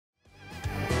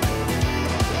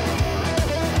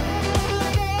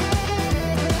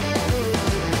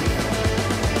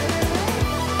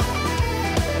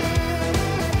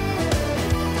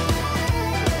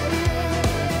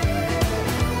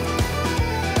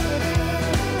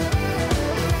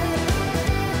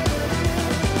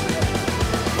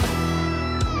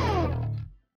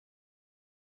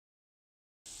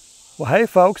Well, hey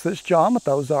folks, this is John with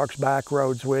Ozarks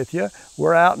Backroads with you.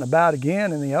 We're out and about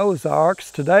again in the Ozarks.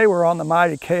 Today we're on the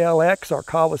mighty KLX, or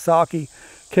Kawasaki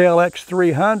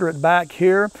KLX300 back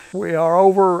here. We are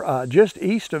over just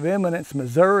east of Eminence,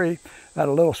 Missouri at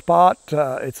a little spot.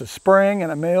 It's a spring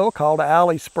and a mill called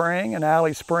Alley Spring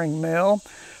Mill.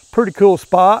 Pretty cool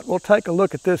spot. We'll take a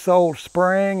look at this old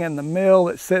spring and the mill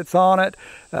that sits on it.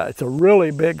 It's a really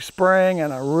big spring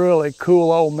and a really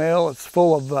cool old mill. It's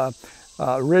full of the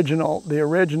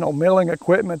original milling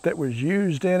equipment that was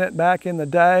used in it back in the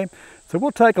day. So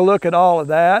we'll take a look at all of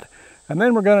that, and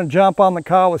then we're going to jump on the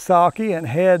Kawasaki and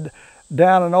head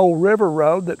down an old river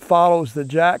road that follows the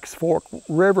Jack's Fork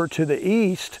River to the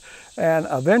east, and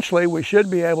eventually we should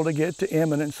be able to get to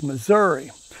Eminence, Missouri.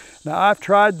 Now, I've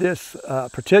tried this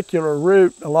particular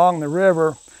route along the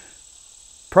river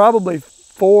probably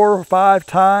 4 or 5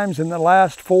 times in the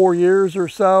last 4 years or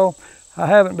so. I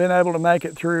haven't been able to make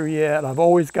it through yet. I've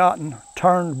always gotten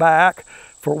turned back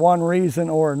for one reason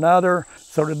or another.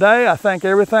 So today I think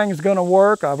everything's going to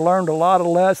work. I've learned a lot of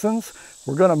lessons.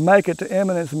 We're going to make it to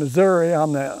Eminence, Missouri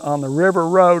on the river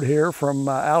road here from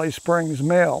Alley Springs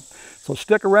Mill. So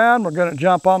stick around. We're going to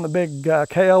jump on the big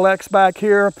KLX back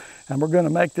here and we're going to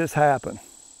make this happen.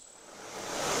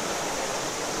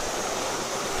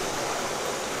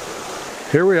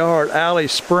 Here we are at Alley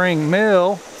Spring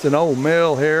Mill. It's an old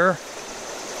mill here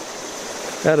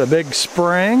at a big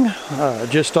spring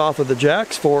just off of the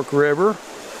Jack's Fork River.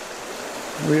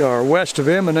 We are west of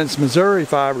Eminence, Missouri,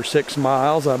 5 or 6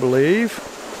 miles, I believe.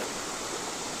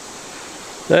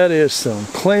 That is some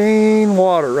clean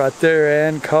water right there,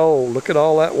 and cold. Look at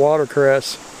all that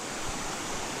watercress.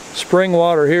 Spring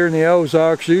water here in the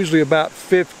Ozarks, usually about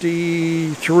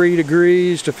 53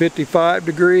 degrees to 55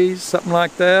 degrees, something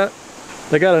like that.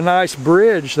 They got a nice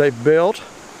bridge they've built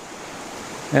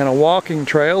and a walking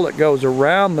trail that goes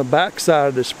around the backside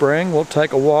of the spring. We'll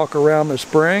take a walk around the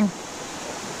spring,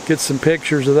 get some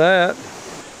pictures of that.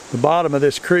 The bottom of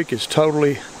this creek is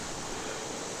totally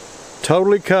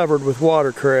covered with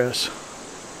watercress.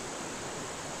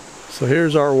 So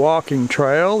here's our walking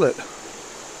trail that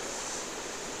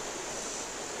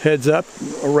heads up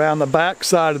around the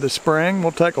backside of the spring.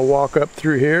 We'll take a walk up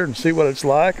through here and see what it's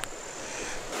like.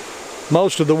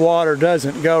 Most of the water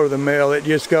doesn't go to the mill. It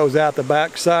just goes out the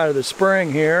back side of the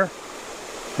spring here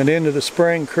and into the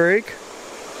spring creek.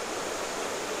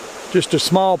 Just a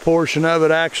small portion of it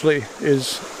actually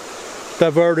is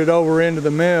diverted over into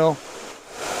the mill.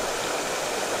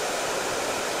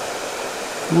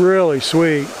 Really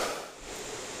sweet.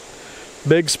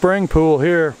 Big spring pool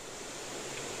here.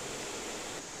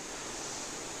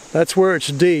 That's where it's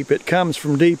deep. It comes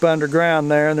from deep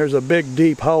underground there, and there's a big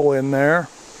deep hole in there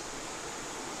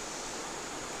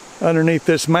underneath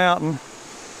this mountain.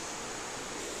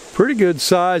 Pretty good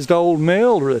sized old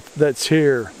mill that's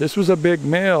here. This was a big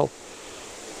mill.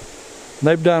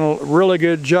 They've done a really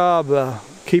good job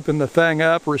keeping the thing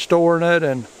up, restoring it,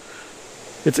 and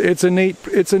it's a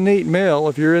neat mill.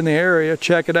 If you're in the area,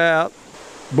 check it out.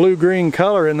 Blue-green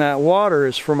color in that water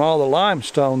is from all the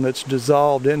limestone that's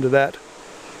dissolved into that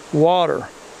water.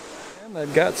 And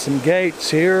they've got some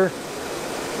gates here.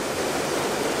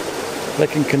 They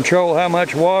can control how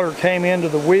much water came into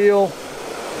the wheel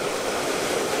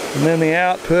and then the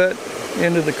output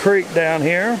into the creek down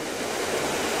here.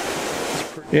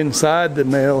 Inside the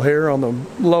mill here on the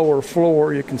lower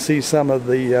floor, you can see some of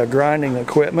the grinding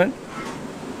equipment.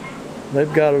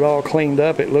 They've got it all cleaned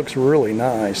up. It looks really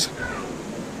nice.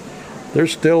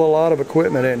 There's still a lot of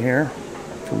equipment in here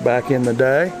from back in the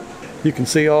day. You can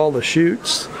see all the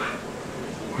chutes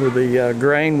where the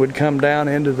grain would come down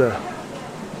into the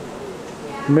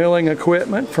milling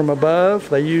equipment from above.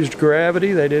 They used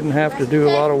gravity. They didn't have to do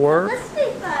a lot of work.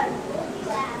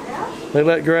 They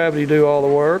let gravity do all the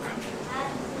work.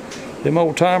 Them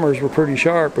old timers were pretty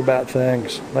sharp about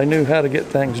things. They knew how to get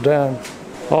things done.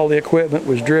 All the equipment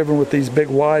was driven with these big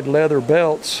wide leather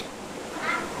belts.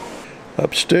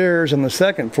 Upstairs in the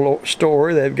second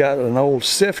story, they've got an old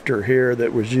sifter here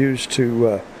that was used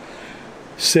to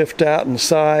sift out and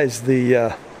size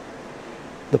the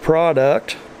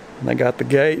product. And they got the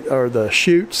gate, or the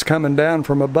chutes coming down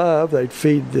from above. They'd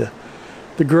feed the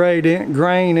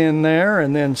grain in there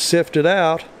and then sift it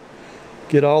out,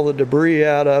 get all the debris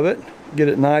out of it, get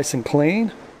it nice and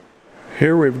clean.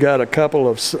 Here we've got a couple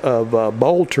of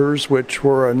bolters, which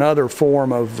were another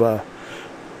form of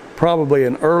probably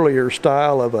an earlier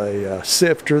style of a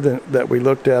sifter that we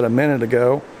looked at a minute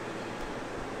ago.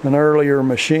 An earlier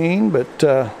machine, but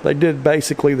they did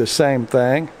basically the same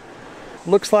thing.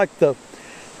 Looks like the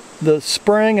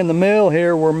spring and the mill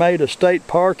here were made a state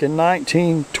park in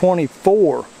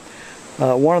 1924.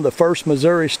 one of the first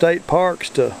Missouri state parks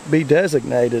to be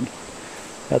designated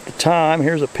at the time.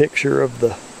 Here's a picture of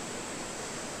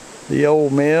the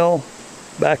old mill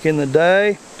back in the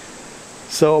day.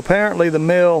 So apparently the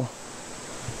mill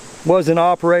wasn't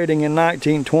operating in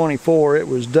 1924. It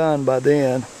was done by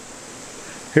then.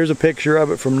 Here's a picture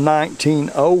of it from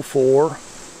 1904.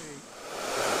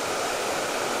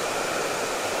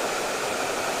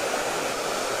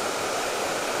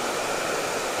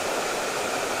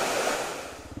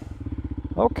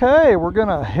 Okay, we're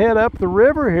gonna head up the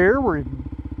river here. We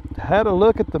had a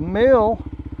look at the mill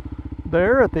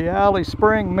there at the Alley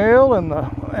Spring Mill, and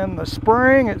the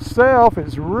spring itself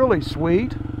is really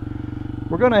sweet.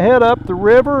 We're gonna head up the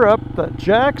river, up the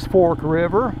Jacks Fork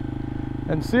River,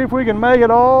 and see if we can make it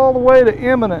all the way to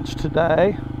Eminence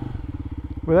today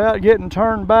without getting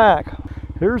turned back.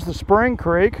 Here's the Spring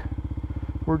Creek.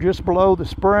 We're just below the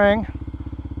spring.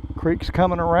 Creek's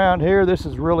coming around here. This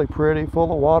is really pretty,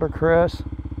 full of watercress.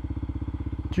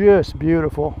 Just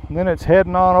beautiful. And then it's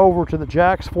heading on over to the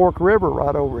Jacks Fork River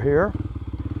right over here.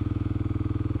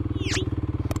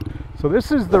 So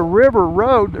this is the river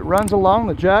road that runs along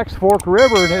the Jacks Fork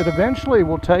River, and it eventually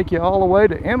will take you all the way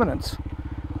to Eminence.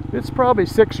 It's probably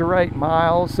 6 or 8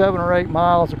 miles, 7 or 8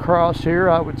 miles across here,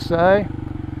 I would say.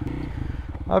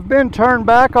 I've been turned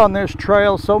back on this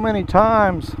trail so many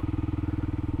times,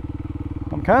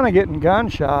 I'm kind of getting gun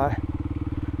shy.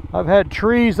 I've had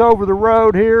trees over the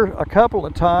road here a couple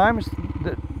of times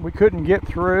that we couldn't get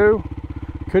through,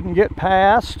 couldn't get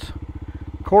past.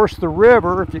 Of course, the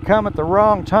river, if you come at the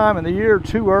wrong time of the year,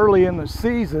 too early in the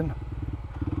season,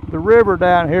 the river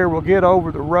down here will get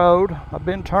over the road. I've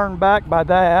been turned back by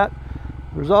that.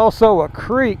 There's also a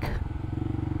creek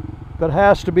that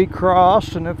has to be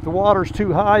crossed, and if the water's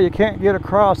too high, you can't get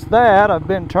across that. I've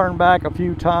been turned back a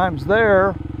few times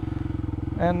there.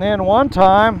 And then one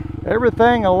time,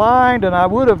 everything aligned and I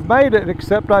would have made it,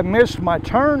 except I missed my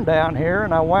turn down here,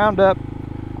 and I wound up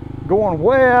going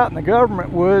way out in the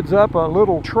government woods up a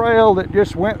little trail that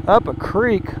just went up a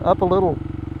creek, up a little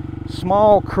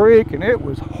small creek, and it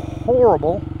was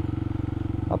horrible.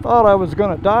 I thought I was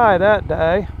going to die that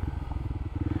day.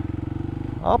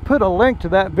 I'll put a link to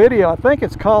that video. I think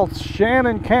it's called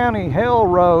Shannon County Hell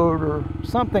Road or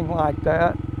something like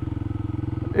that.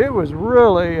 It was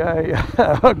really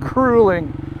a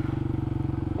grueling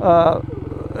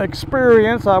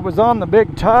experience. I was on the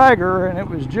Big Tiger, and it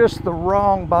was just the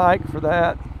wrong bike for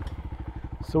that.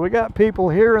 So we got people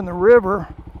here in the river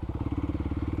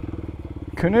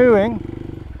canoeing.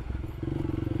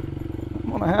 I'm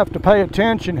gonna have to pay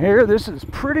attention here. This is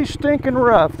pretty stinking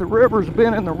rough. The river's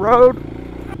been in the road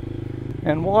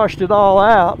and washed it all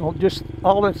out, and just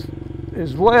all that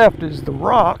is left is the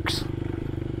rocks.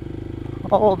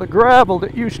 All of the gravel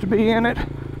that used to be in it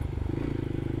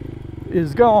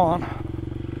is gone.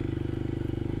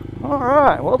 All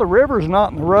right, well, the river's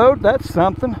not in the road. That's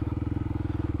something.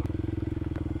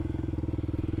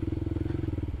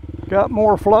 Got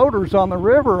more floaters on the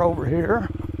river over here.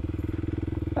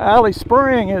 Alley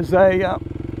Spring is a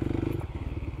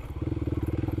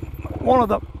one of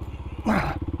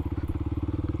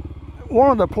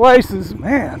the places,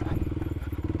 man,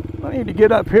 I need to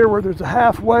get up here where there's a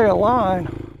halfway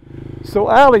line. So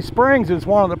Alley Springs is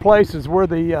one of the places where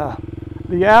the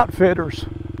outfitters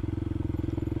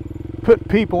put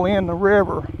people in the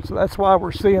river. So that's why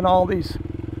we're seeing all these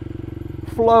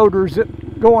floaters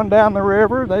that going down the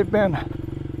river. They've been,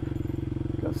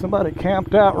 got somebody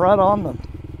camped out right on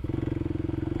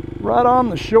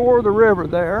the shore of the river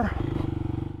there.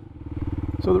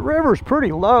 So the river's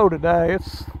pretty low today.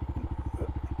 It's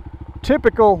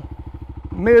typical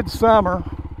midsummer.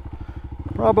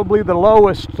 Probably the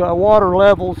lowest water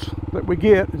levels that we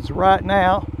get is right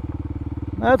now.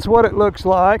 That's what it looks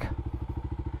like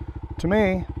to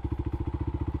me.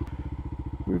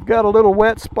 We've got a little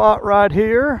wet spot right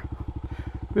here.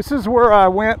 This is where I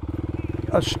went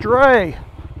astray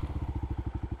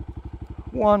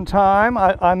one time.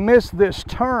 I missed this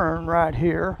turn right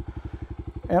here,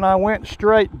 and I went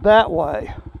straight that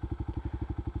way.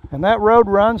 And that road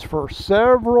runs for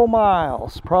several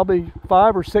miles, probably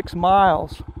 5 or 6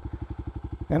 miles.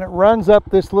 And it runs up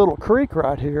this little creek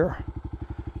right here.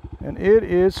 And it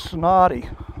is snotty.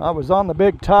 I was on the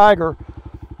Big Tiger,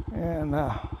 and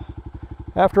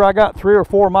after I got 3 or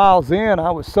 4 miles in,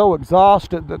 I was so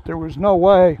exhausted that there was no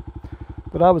way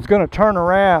that I was going to turn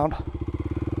around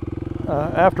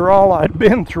after all I'd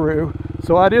been through.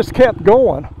 So I just kept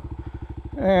going.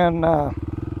 And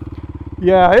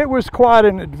yeah, it was quite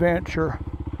an adventure.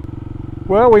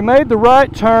 Well, we made the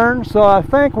right turn, so I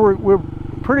think we're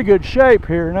in pretty good shape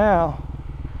here now.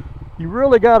 You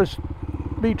really got to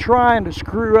be trying to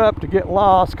screw up to get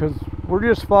lost because we're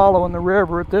just following the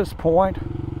river at this point.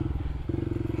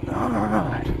 All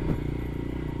right.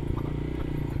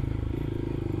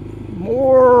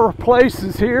 More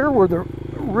places here where the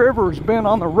river's been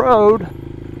on the road.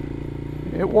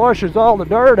 It washes all the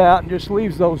dirt out and just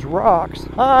leaves those rocks.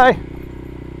 Hi.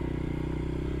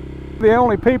 The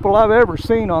only people I've ever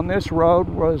seen on this road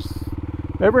was,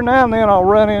 every now and then I'll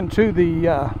run into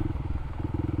the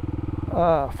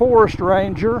forest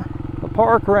ranger, the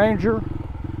park ranger.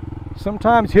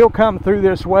 Sometimes he'll come through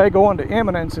this way going to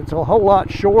Eminence. It's a whole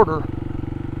lot shorter.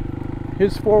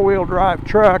 His four-wheel drive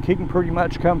truck, he can pretty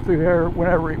much come through here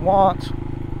whenever he wants.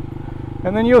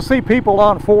 And then you'll see people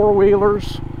on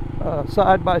four-wheelers,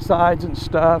 side-by-sides and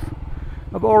stuff.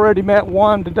 I've already met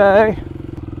one today.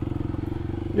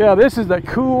 Yeah, this is a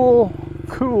cool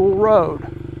road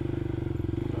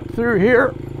through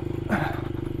here.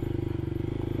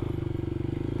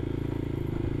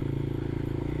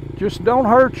 Just don't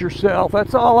hurt yourself,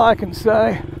 that's all I can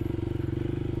say.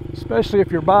 Especially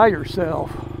if you're by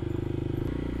yourself.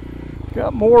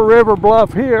 Got more river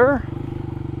bluff here.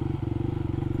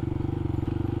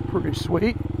 Pretty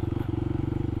sweet.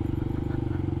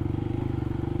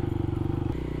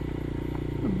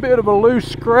 A bit of a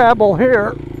loose scrabble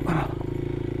here.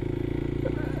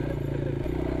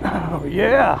 Oh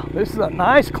yeah, this is a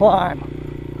nice climb.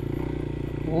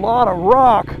 A lot of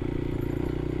rock.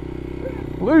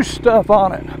 Loose stuff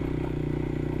on it.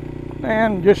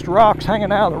 And just rocks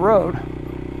hanging out of the road.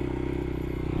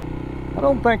 I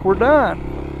don't think we're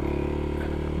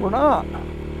done. We're not.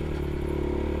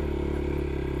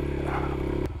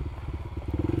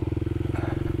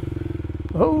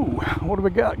 Oh, what do we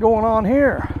got going on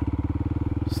here?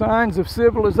 Signs of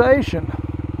civilization.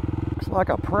 Looks like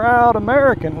a proud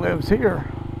American lives here.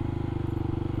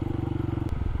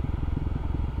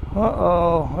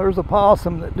 Uh-oh, there's a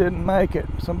possum that didn't make it.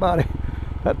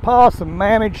 That possum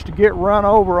managed to get run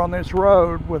over on this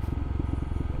road with,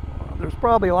 there's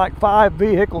probably like 5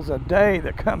 vehicles a day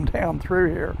that come down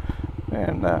through here.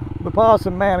 And the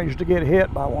possum managed to get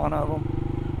hit by one of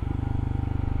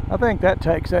them. I think that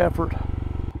takes effort.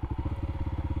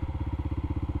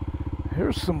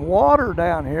 Here's some water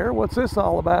down here. What's this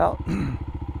all about?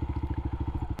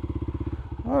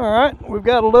 All right, we've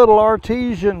got a little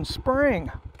artesian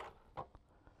spring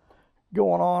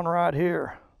going on right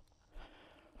here.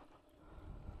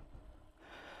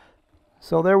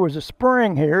 So there was a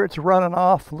spring here. It's running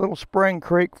off a little spring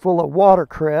creek full of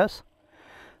watercress.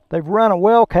 They've run a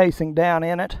well casing down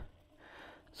in it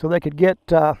so they could get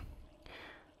the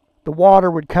water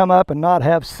would come up and not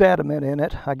have sediment in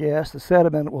it. I guess the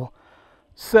sediment will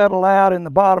settle out in the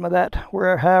bottom of that,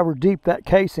 however deep that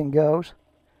casing goes.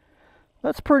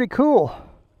 That's pretty cool.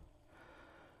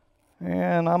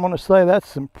 And I'm going to say that's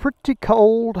some pretty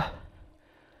cold.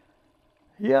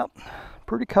 Yep,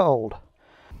 pretty cold.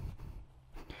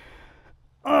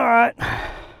 All right,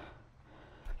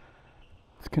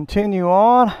 let's continue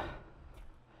on.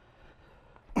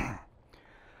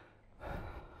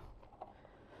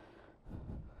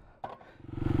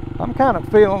 I'm kind of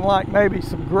feeling like maybe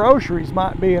some groceries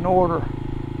might be in order.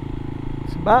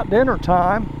 It's about dinner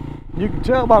time. You can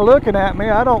tell by looking at me,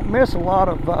 I don't miss a lot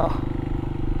of,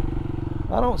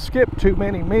 I don't skip too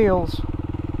many meals.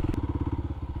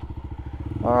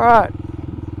 All right,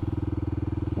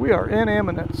 we are in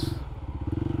Eminence.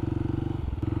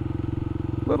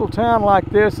 Little town like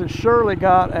this has surely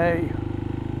got a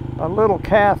little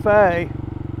cafe.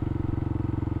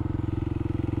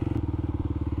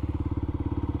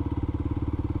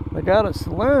 They got a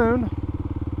saloon.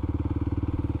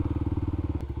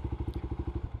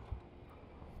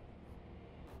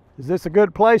 Is this a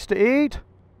good place to eat?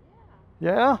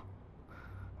 Yeah.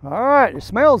 All right, it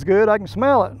smells good. I can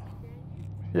smell it.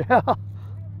 Yeah.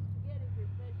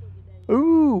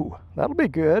 Ooh, that'll be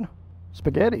good.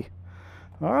 Spaghetti.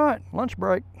 All right, lunch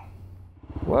break.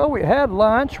 Well, we had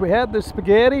lunch. We had this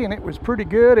spaghetti and it was pretty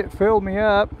good. It filled me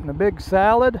up, and a big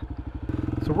salad.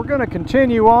 So we're going to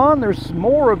continue on. There's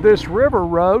more of this river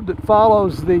road that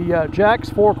follows the Jacks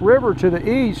Fork River to the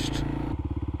east.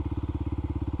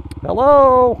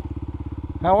 Hello,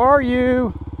 how are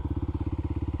you?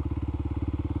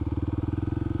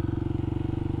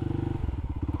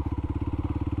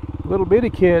 Little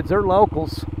bitty kids, they're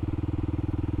locals.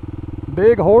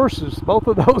 Big horses, both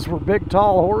of those were big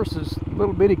tall horses,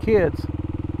 little bitty kids.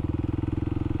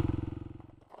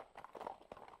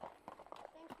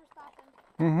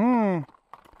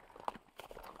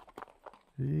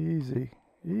 Easy,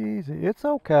 easy. It's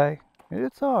okay.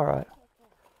 It's all right.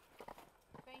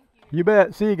 Thank you. You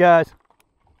bet. See you guys.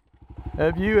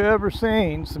 Have you ever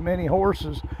seen so many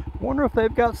horses Wonder if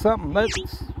they've got something.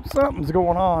 Something's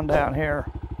going on down here.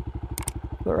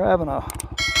 They're having a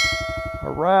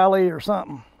rally or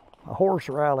something. A horse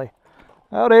rally.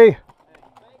 Howdy.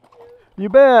 You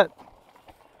bet.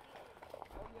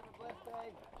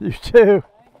 You too.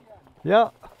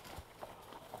 Yep.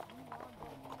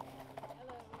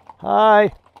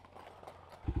 Hi.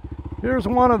 Here's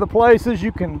one of the places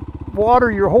you can water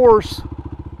your horse.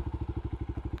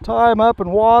 Tie him up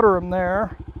and water him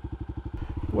there.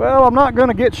 Well, I'm not going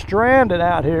to get stranded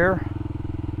out here.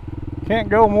 Can't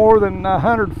go more than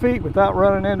 100 feet without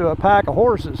running into a pack of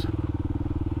horses.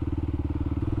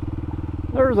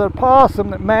 There's a possum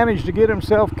that managed to get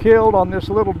himself killed on this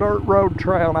little dirt road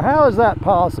trail. Now, how is that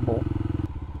possible?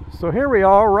 So here we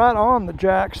are right on the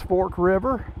Jacks Fork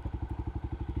River.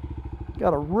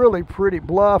 Got a really pretty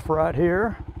bluff right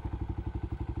here.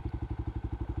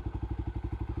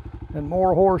 And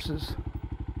more horses.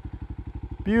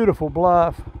 Beautiful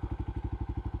bluff.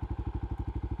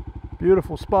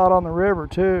 Beautiful spot on the river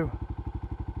too.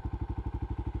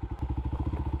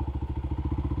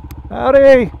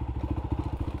 Howdy!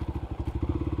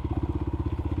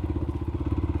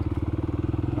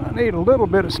 I need a little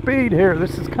bit of speed here.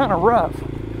 This is kind of rough.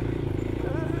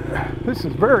 This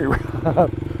is very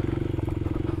rough.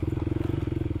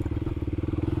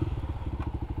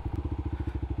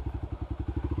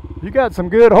 You got some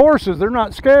good horses. They're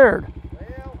not scared.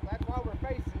 Well, that's why we're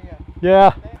facing you.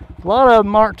 Yeah. A lot of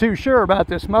them aren't too sure about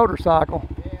this motorcycle.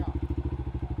 Yeah.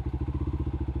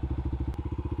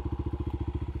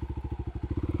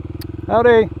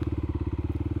 Howdy.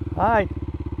 Hi.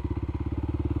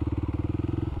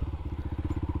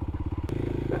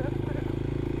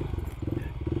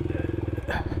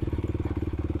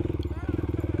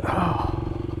 Oh,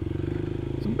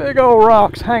 some big old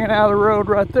rocks hanging out of the road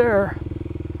right there.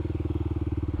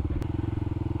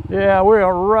 Yeah, we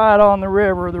are right on the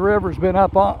river. The river's been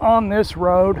up on this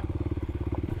road.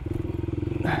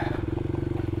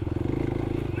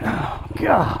 Oh,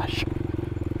 gosh.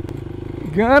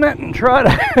 Gun it and try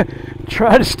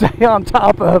to stay on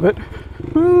top of it.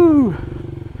 Woo.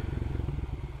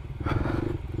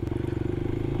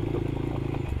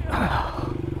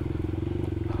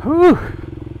 Whew.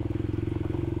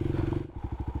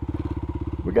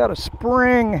 We got a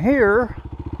spring here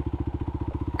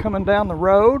coming down the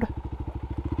road.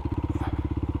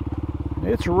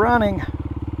 It's running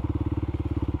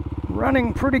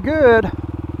pretty good,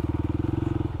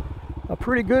 a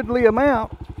pretty goodly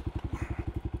amount.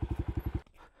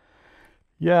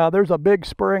 Yeah, there's a big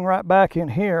spring right back in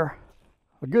here,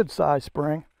 a good size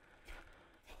spring.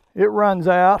 It runs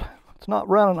out. It's not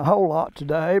running a whole lot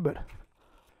today, but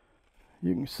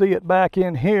you can see it back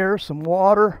in here, some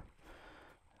water,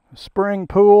 a spring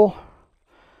pool.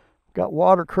 Got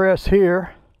watercress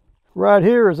here. Right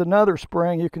here is another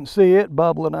spring. You can see it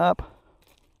bubbling up.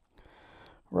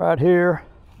 Right here,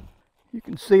 you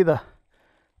can see the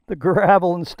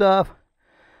gravel and stuff.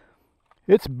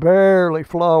 It's barely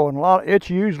flowing. It's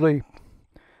usually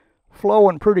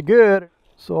flowing pretty good.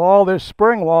 So all this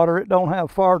spring water, it don't have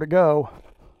far to go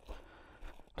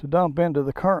to dump into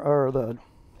the current or the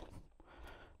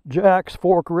Jacks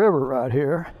Fork River right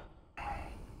here.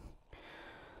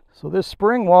 So this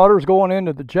spring water is going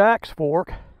into the Jacks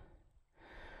Fork,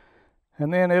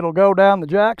 and then it'll go down the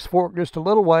Jacks Fork just a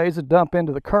little ways and dump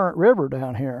into the current river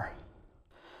down here.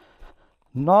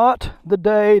 Not the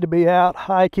day to be out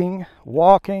hiking,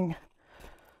 walking,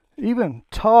 even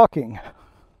talking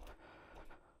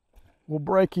will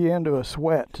break you into a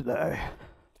sweat today.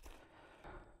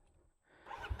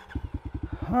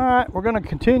 All right, we're going to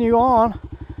continue on.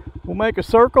 We'll make a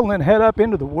circle and then head up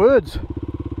into the woods.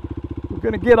 We're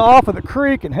going to get off of the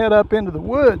creek and head up into the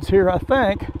woods here, I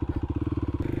think.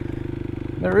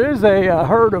 There is a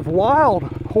herd of wild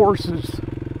horses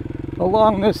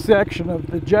along this section of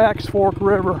the Jacks Fork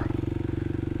River.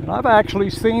 And I've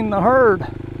actually seen the herd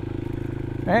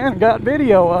and got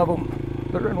video of them.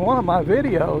 They're in one of my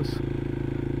videos.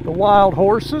 The wild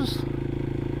horses.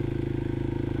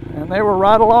 And they were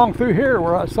right along through here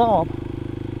where I saw them.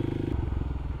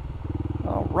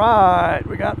 All right,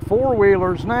 we got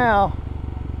four-wheelers now.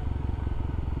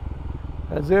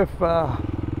 As if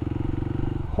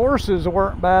horses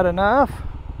weren't bad enough.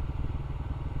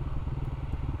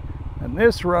 And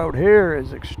this road here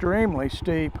is extremely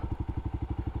steep.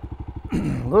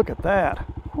 Look at that.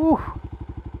 Whew.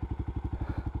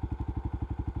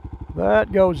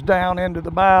 That goes down into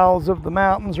the bowels of the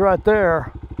mountains right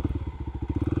there.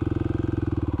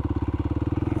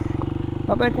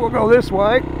 I think we'll go this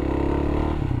way.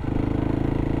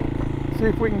 See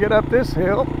if we can get up this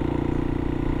hill.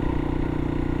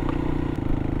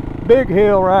 Big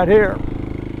hill right here.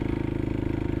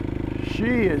 She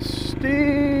is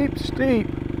steep, steep.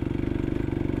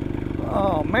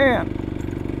 Oh man.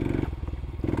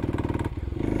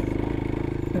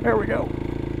 There we go.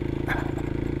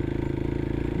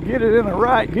 Get it in the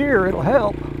right gear, it'll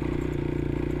help.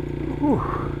 Whew.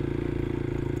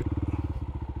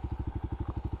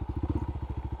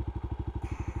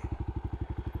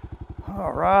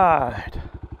 All right.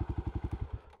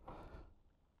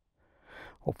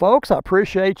 Well, folks, I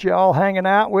appreciate you all hanging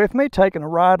out with me, taking a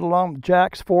ride along the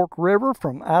Jacks Fork River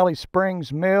from Alley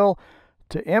Springs Mill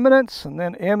to Eminence, and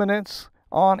then Eminence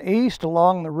on east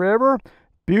along the river.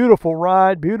 Beautiful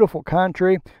ride, beautiful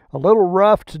country. A little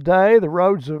rough today. The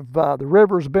roads have, the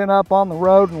river's been up on the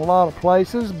road in a lot of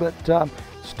places, but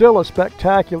still a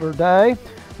spectacular day.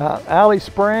 Alley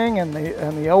Spring and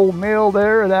the old mill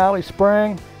there at Alley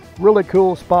Spring, really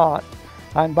cool spot.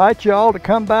 I invite you all to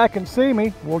come back and see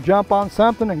me. We'll jump on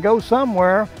something and go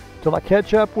somewhere. Till I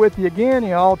catch up with you again,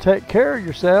 you all take care of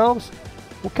yourselves.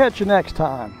 We'll catch you next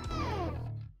time.